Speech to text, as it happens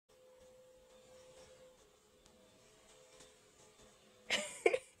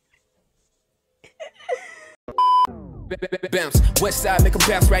Bounce. West side, make them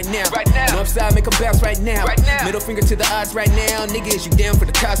bounce right now. North side, make them bounce right now. Middle finger to the odds right now. Nigga, is you down for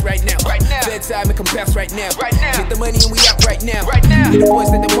the cause right now? Bedside, make them bounce right now. Get the money and we out right now. Get the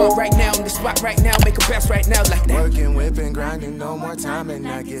boys that they want right now. On the spot right now, make them bounce right now like that. Working, whipping, grinding, no more time, and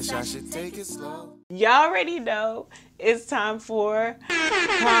I guess I should take it slow. Y'all already know it's time for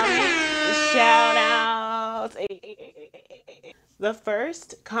comment shout outs. The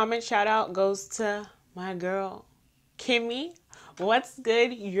first comment shout out goes to my girl, Kimmy. What's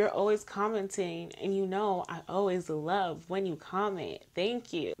good? You're always commenting, and you know I always love when you comment.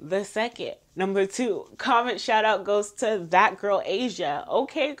 Thank you. The second, number 2, comment shout out goes to that girl Asia.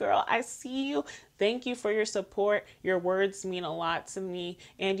 Okay, girl, I see you. Thank you for your support. Your words mean a lot to me,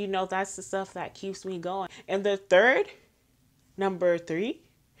 and you know that's the stuff that keeps me going. And the third, number 3,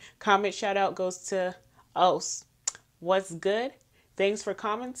 comment shout out goes to Os. What's good? Thanks for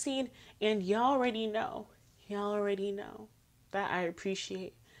commenting, and y'all already know that I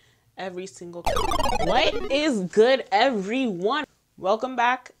appreciate every single comment. What is good, everyone? Welcome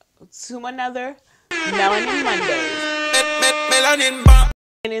back to another Melanin Mondays.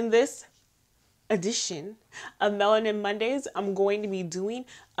 And in this edition of Melanin Mondays, I'm going to be doing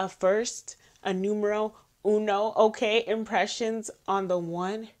a numero uno, okay, impressions on the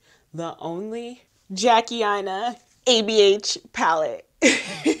one, the only Jackie Ania ABH palette.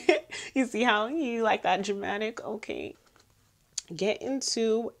 You see how you like that dramatic? Okay. Get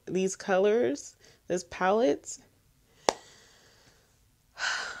into these colors, this palette.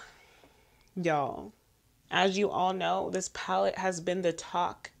 Y'all, as you all know, this palette has been the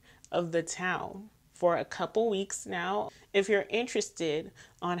talk of the town for a couple weeks now. If you're interested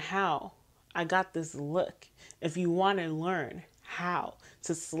on how I got this look, if you want to learn how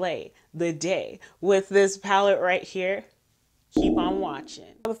to slay the day with this palette right here, keep on watching.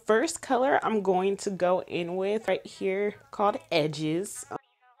 The first color I'm going to go in with right here called Edges.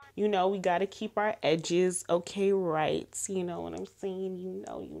 You know, we got to keep our edges okay, right? You know what I'm saying? You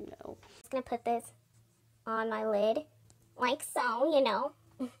know. I'm just going to put this on my lid like so, you know.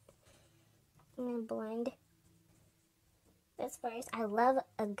 I'm going to blend this first. I love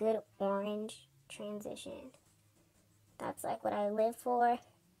a good orange transition. That's like what I live for.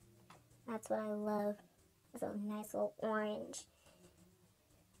 That's what I love. It's a nice little orange.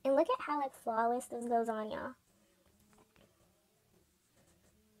 And look at how like flawless this goes on, y'all.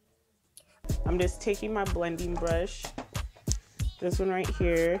 I'm just taking my blending brush, this one right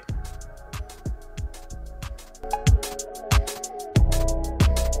here.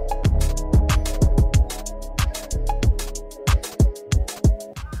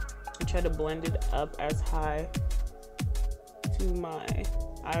 I try to blend it up as high to my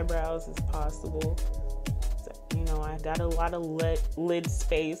eyebrows as possible. So, you know, I got a lot of lid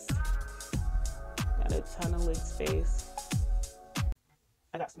space. Got a ton of lid space.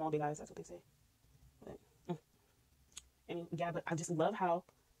 I got small big eyes, that's what they say. But, and yeah, but I just love how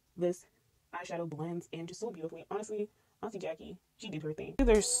this eyeshadow blends in just so beautifully. Honestly, Auntie Jackie, she did her thing.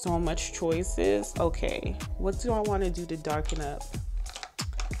 There's so much choices. Okay, what do I want to do to darken up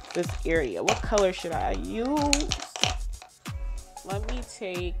this area? What color should I use? Let me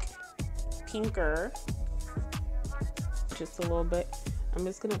take pinker, just a little bit. I'm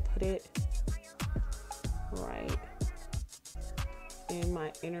just gonna put it right in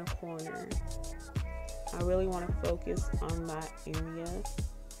my inner corner. I really want to focus on that area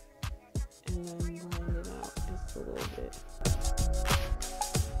and then blend it out just a little bit.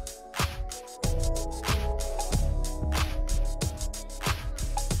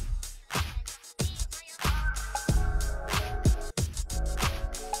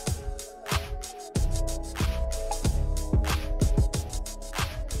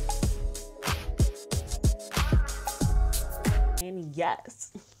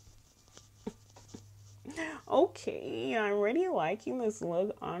 Yes. Okay, I'm really liking this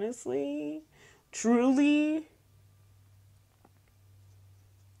look, honestly. Truly.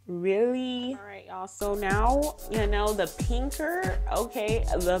 Really. All right, y'all. So now, you know, the pinker, okay,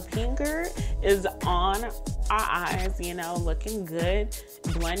 the pinker is on our eyes, you know, looking good.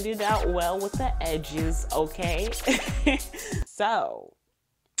 Blended out well with the edges, okay? So,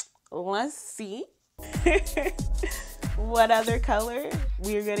 let's see. What other color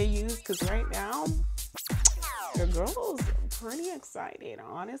we're gonna use, because right now the girl's pretty excited,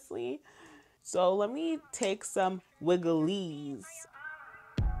 honestly. So let me take some wigglies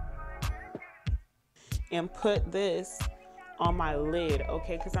and put this on my lid,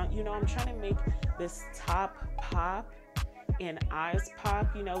 okay? Because I'm trying to make this top pop and eyes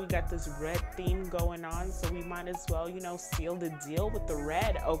pop. You know, we got this red theme going on, so we might as well, you know, seal the deal with the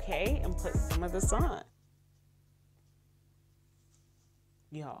red, okay? And put some of this on.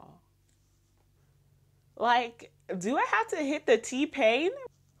 y'all. Like, do I have to hit the T-Pain?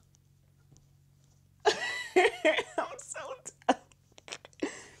 I'm so done.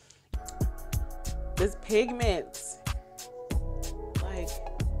 This pigment. Like,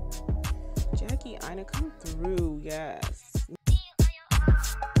 Jackie Ania, come through, yes.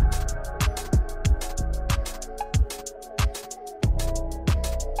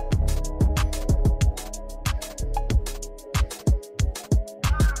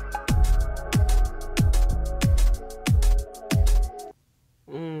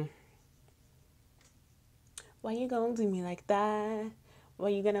 Why you gonna do me like that? Why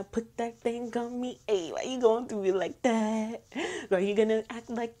you gonna put that thing on me? Ay, why you gonna do me like that? Why you gonna act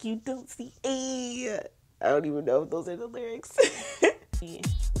like you don't see? Ay. I don't even know if those are the lyrics.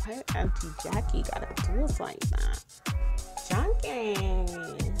 Why Auntie Jackie gotta do us like that? Jackie.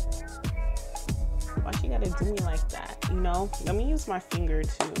 Why she gotta do me like that? You know, let me use my finger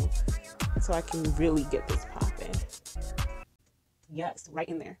too, so I can really get this popping. Yes, right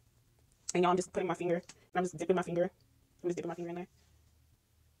in there. And y'all, I'm just putting my finger, and I'm just dipping my finger. I'm just dipping my finger in there.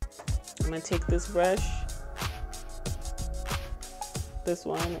 I'm gonna take this brush, this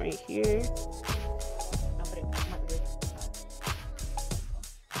one right here. I'll put it on my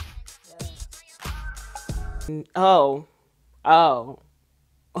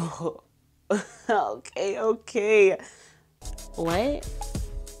okay. What?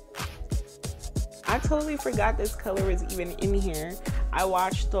 I totally forgot this color was even in here. I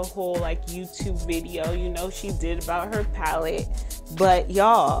watched the whole like YouTube video, you know, she did about her palette. But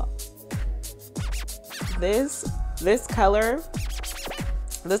y'all, this color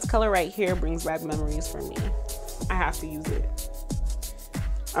right here brings back memories for me. I have to use it.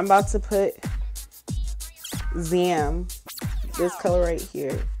 I'm about to put Zamnnnn, this color right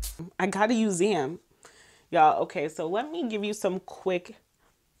here. I gotta use Zamnnnn. Y'all, okay, so let me give you some quick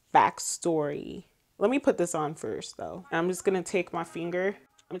backstory. Let me put this on first though. I'm just gonna take my finger. I'm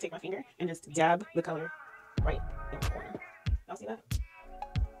gonna take my finger and just dab the color right in the corner. Y'all see that?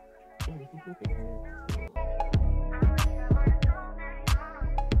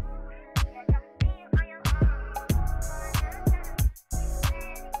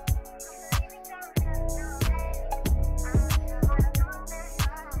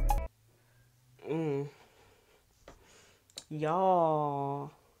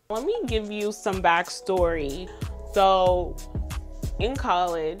 Y'all, let me give you some backstory. So in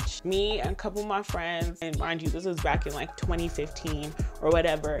college, me and a couple of my friends, and mind you, this was back in like 2015 or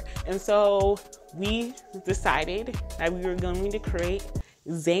whatever. And so we decided that we were going to create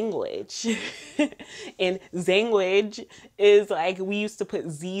Zamnnnwich. And Zamnnnwich is like, we used to put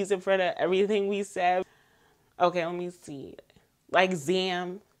Z's in front of everything we said. Okay, let me see. Like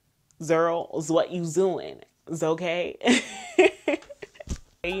Zam, Zerl is what you doing. It's okay.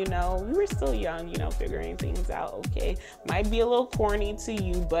 You know, we were still young, you know, figuring things out, okay? Might be a little corny to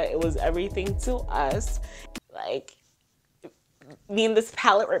you, but it was everything to us. Like, me and this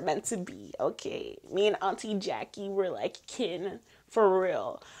palette were meant to be, okay? Me and Auntie Jackie were like kin, for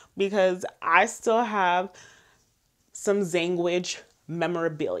real. Because I still have some Zamnnnwich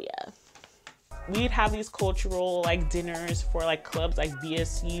memorabilia. We'd have these cultural like dinners for like clubs like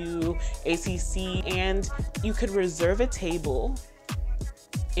BSU, ACC, and you could reserve a table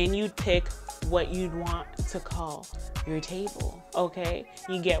and you'd pick what you'd want to call your table, okay?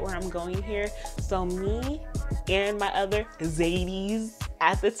 You get where I'm going here? So me and my other Zadies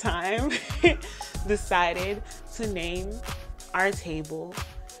at the time decided to name our table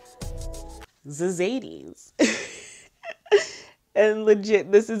the Zadies. And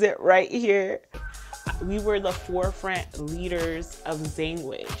legit, this is it right here. We were the forefront leaders of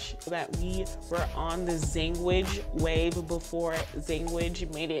Zamnnnwich, that we were on the Zamnnnwich wave before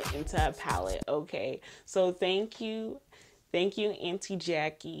Zamnnnwich made it into a palette, okay? So thank you Auntie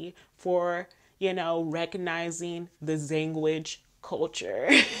Jackie for, you know, recognizing the Zamnnnwich culture.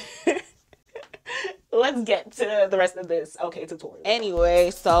 Let's get to the rest of this, okay, tutorial. Anyway,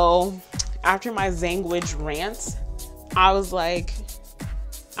 so after my Zamnnnwich rant, I was like,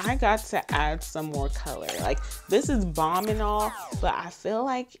 I got to add some more color. Like, this is bomb and all, but I feel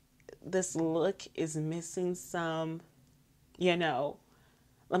like this look is missing some, you know,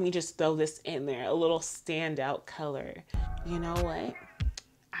 let me just throw this in there, a little standout color. You know what?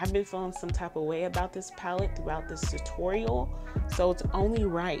 I've been feeling some type of way about this palette throughout this tutorial, so it's only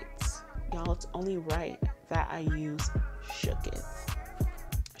right, y'all, it's only right that I use Shooketh.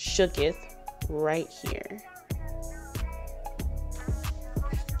 Shooketh right here.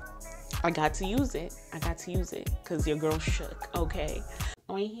 I got to use it. I got to use it because your girl shook, okay?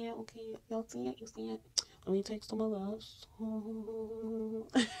 Right here, okay, y'all see it? You see it? Let me take some of those.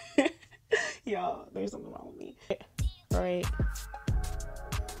 Y'all, there's something wrong with me. Right.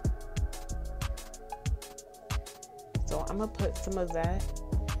 So I'm gonna put some of that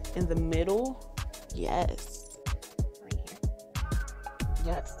in the middle. Yes. Right here.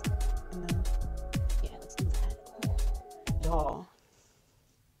 Yes. And then, yeah, let's do that. Y'all.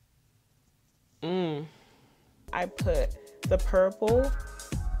 I put the purple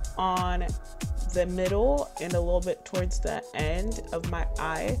on the middle and a little bit towards the end of my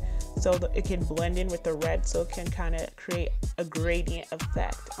eye so that it can blend in with the red, so it can kind of create a gradient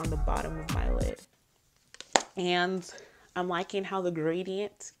effect on the bottom of my lid. And I'm liking how the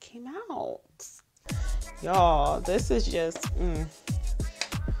gradient came out. Y'all, this is just,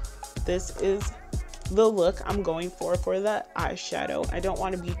 this is the look I'm going for the eyeshadow. I don't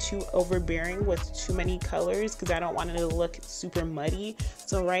want to be too overbearing with too many colors because I don't want it to look super muddy.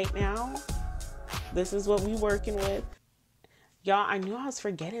 So right now, this is what we working with. Y'all, I knew I was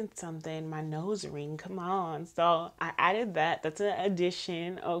forgetting something. My nose ring, come on. So I added that. That's an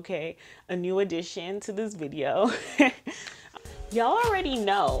addition, okay? A new addition to this video. Y'all already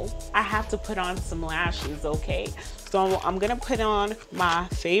know I have to put on some lashes, okay? So I'm gonna put on my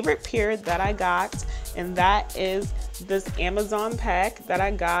favorite pair that I got, and that is this Amazon pack that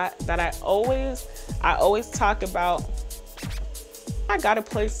I got that I always talk about. I gotta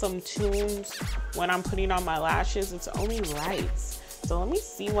play some tunes when I'm putting on my lashes. It's only right. So let me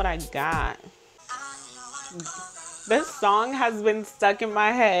see what I got. This song has been stuck in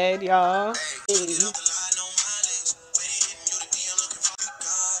my head, y'all.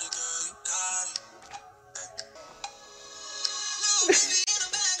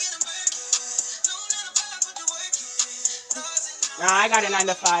 Nah, I got a 9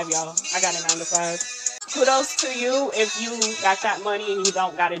 to 5, y'all. I got a 9 to 5. Kudos to you if you got that money and you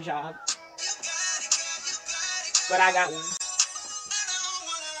don't got a job. But I got one.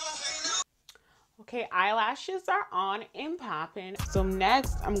 Okay, eyelashes are on and popping. So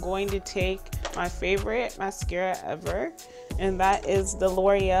next, I'm going to take my favorite mascara ever, and that is the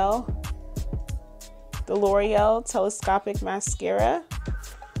L'Oreal Telescopic Mascara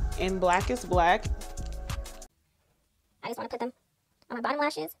in Black is Black. I just want to put them on my bottom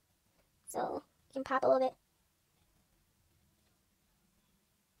lashes so you can pop a little bit.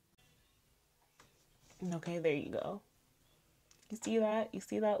 Okay, there you go. You see that? You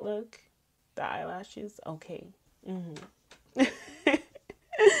see that look? The eyelashes? Okay.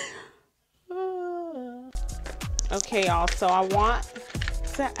 Okay, y'all. So I want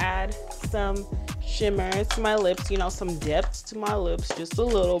to add some shimmer to my lips, you know, some depth to my lips, just a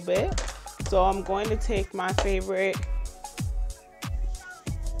little bit. So I'm going to take my favorite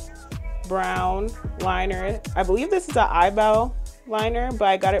brown liner. I believe this is an eyebrow liner, but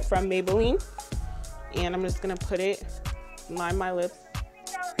I got it from Maybelline. And I'm just gonna put it, line my lips.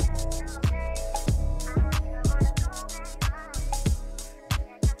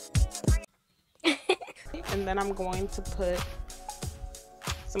 And then I'm going to put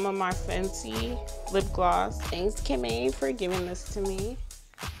some of my Fenty lip gloss. Thanks, Kimmy, for giving this to me.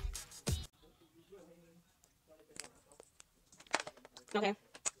 Okay.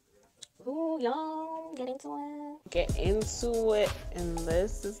 Ooh, y'all, get into it. Get into it, and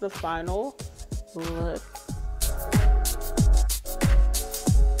this is the final look.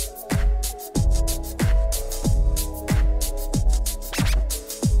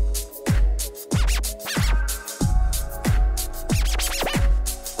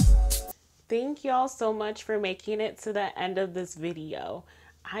 Thank y'all so much for making it to the end of this video.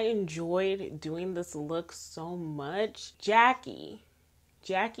 I enjoyed doing this look so much. Jackie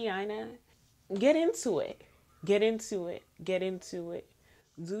Ania, get into it. Get into it. Get into it.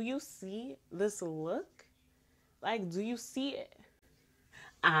 Do you see this look? Like, do you see it?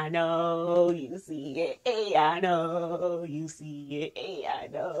 I know you see it. Hey, I know you see it. Hey, I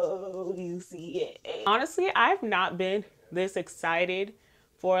know you see it. Hey. Honestly, I've not been this excited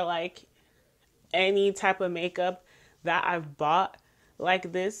for like any type of makeup that I've bought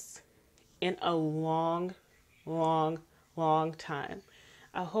like this in a long time.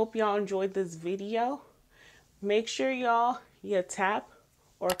 I hope y'all enjoyed this video. Make sure y'all tap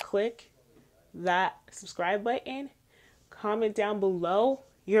or click that subscribe button. Comment down below.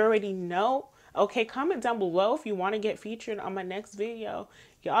 You already know. Okay, comment down below if you want to get featured on my next video.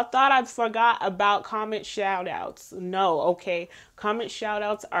 Y'all thought I forgot about comment shout outs. No, okay. Comment shout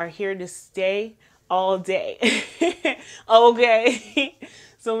outs are here to stay all day. Okay.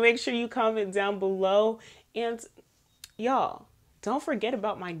 So make sure you comment down below. And y'all, don't forget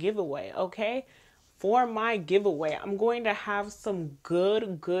about my giveaway, okay? for my giveaway, I'm going to have some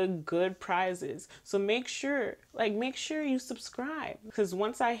good prizes. So make sure you subscribe, because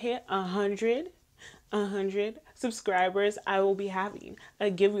once I hit 100 subscribers, I will be having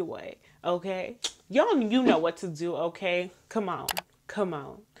a giveaway. Okay, y'all, you know what to do. Okay, come on,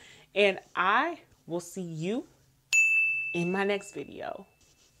 and I will see you in my next video.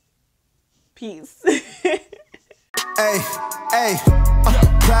 Peace. Hey,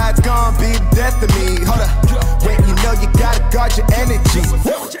 pride's gonna be the death of me. Hold up, wait, you know you gotta guard your energy.